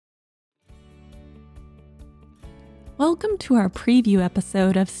Welcome to our preview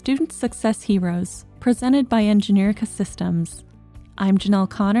episode of Student Success Heroes, presented by Engenierica Systems. I'm Janelle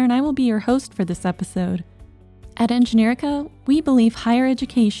Connor, and I will be your host for this episode. At Engenierica, we believe higher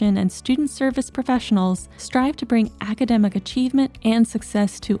education and student service professionals strive to bring academic achievement and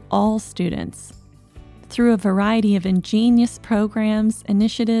success to all students. Through a variety of ingenious programs,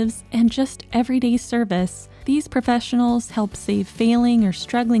 initiatives, and just everyday service, these professionals help save failing or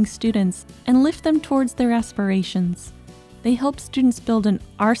struggling students and lift them towards their aspirations. They help students build an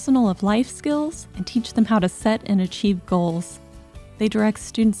arsenal of life skills and teach them how to set and achieve goals. They direct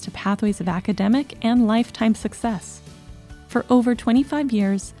students to pathways of academic and lifetime success. For over 25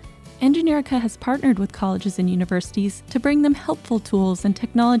 years, Engenierica has partnered with colleges and universities to bring them helpful tools and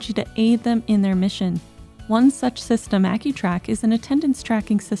technology to aid them in their mission. One such system, AccuTrack, is an attendance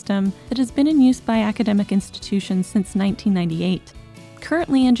tracking system that has been in use by academic institutions since 1998.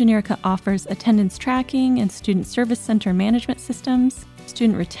 Currently, Engenierica offers attendance tracking and student service center management systems,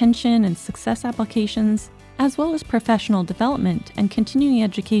 student retention and success applications, as well as professional development and continuing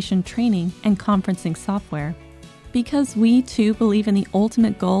education training and conferencing software. Because we too believe in the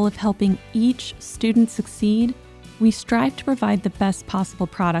ultimate goal of helping each student succeed, we strive to provide the best possible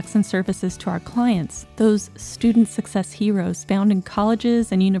products and services to our clients, those student success heroes found in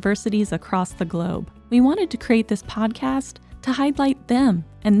colleges and universities across the globe. We wanted to create this podcast to highlight them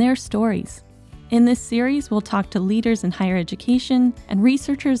and their stories. In this series, we'll talk to leaders in higher education and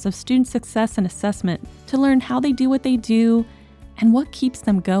researchers of student success and assessment to learn how they do what they do and what keeps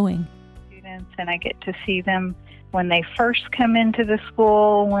them going. Students, and I get to see them when they first come into the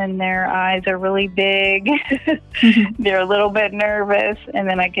school, when their eyes are really big, they're a little bit nervous, and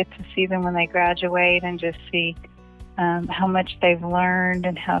then I get to see them when they graduate and just see how much they've learned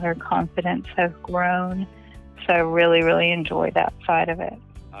and how their confidence has grown. So I really, really enjoy that side of it.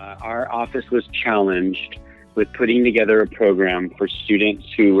 Our office was challenged with putting together a program for students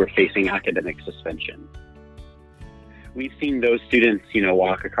who were facing academic suspension. We've seen those students,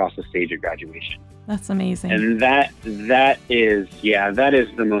 walk across the stage of graduation. That's amazing. And that is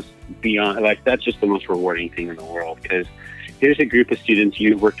the most that's just the most rewarding thing in the world, because there's a group of students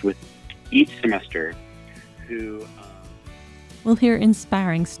you worked with each semester who... We'll hear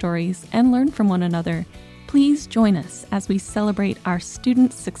inspiring stories and learn from one another. Please join us as we celebrate our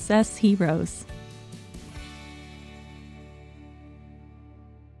student success heroes.